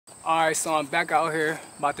Alright, so I'm back out here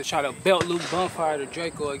about to try to belt loop bonfire the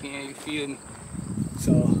Draco again, you feel me?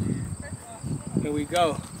 So, here we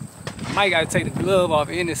go. Might gotta take the glove off,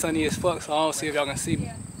 and it's sunny as fuck, so I don't see if y'all can see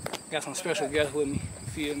me. Got some special guests with me, you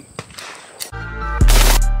feel me?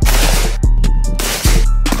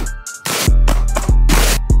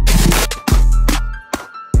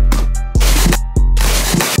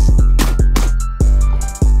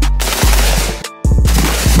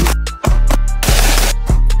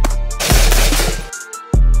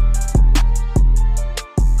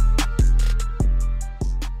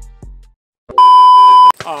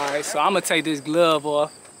 Alright, so I'm gonna take this glove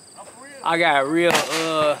off. I got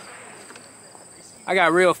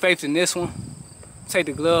real faith in this one. Take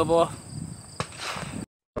the glove off.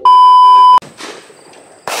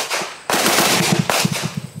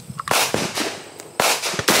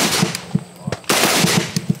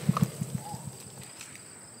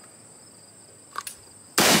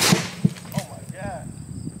 Oh my God.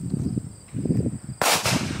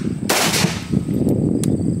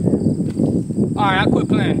 Alright, I quit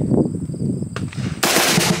playing.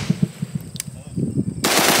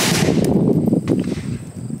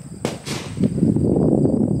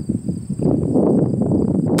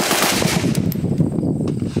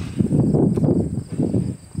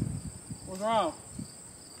 What's wrong?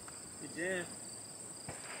 You did?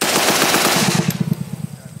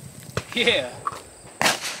 Yeah.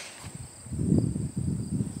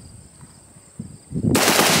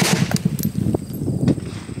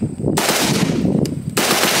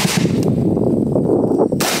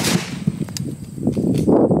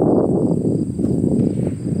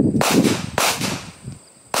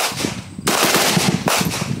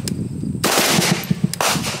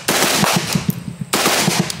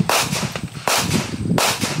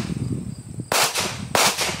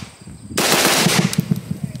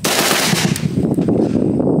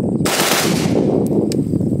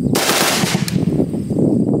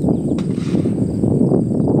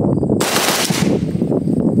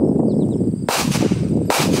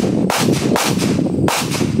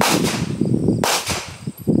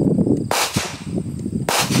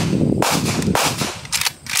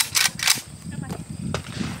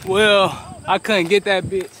 Well, I couldn't get that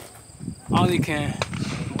bitch. Only can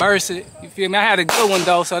burst it. You feel me? I had a good one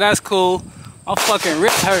though, so that's cool. I'm fucking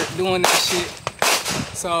rip hurt doing that shit.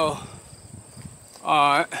 So,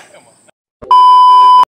 alright.